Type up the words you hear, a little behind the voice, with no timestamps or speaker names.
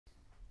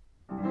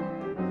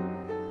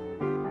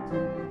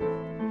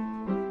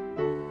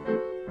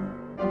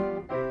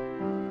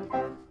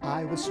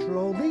was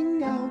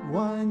strolling out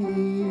one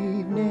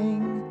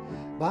evening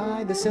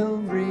by the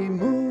silvery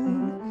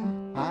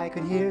moon. I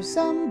could hear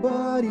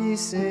somebody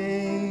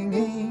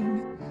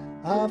singing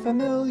a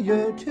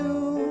familiar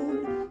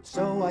tune.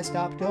 So I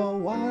stopped a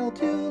while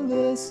to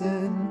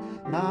listen,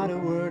 not a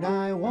word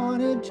I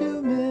wanted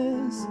to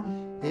miss.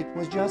 It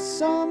was just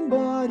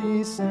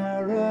somebody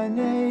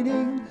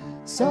serenading,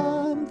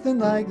 something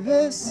like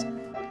this.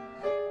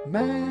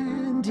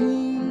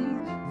 Mandy,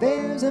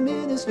 there's a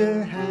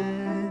minister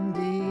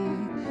handy,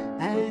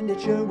 and it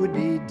sure would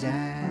be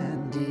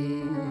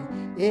dandy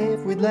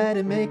if we'd let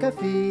him make a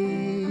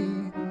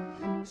fee.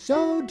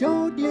 So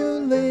don't you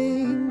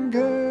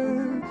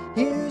linger,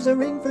 here's a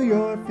ring for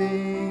your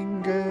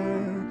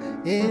finger.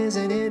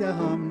 Isn't it a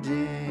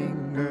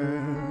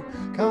humdinger?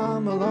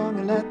 Come along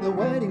and let the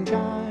wedding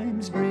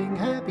chimes bring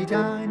happy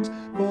times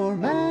for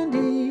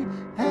Mandy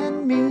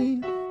and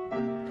me.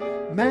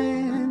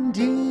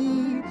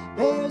 Mandy,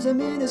 there's a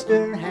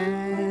minister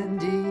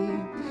handy,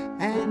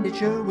 and it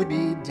sure would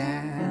be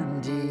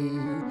dandy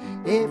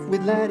if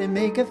we'd let him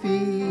make a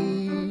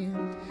fee.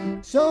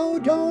 So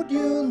don't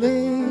you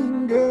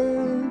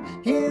linger,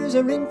 here's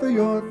a ring for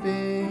your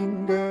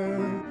finger.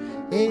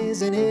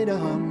 Isn't it a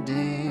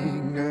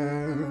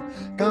humdinger?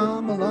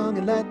 Come along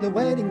and let the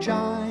wedding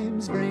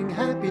chimes bring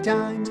happy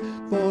times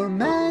for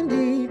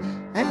Mandy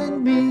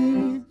and me.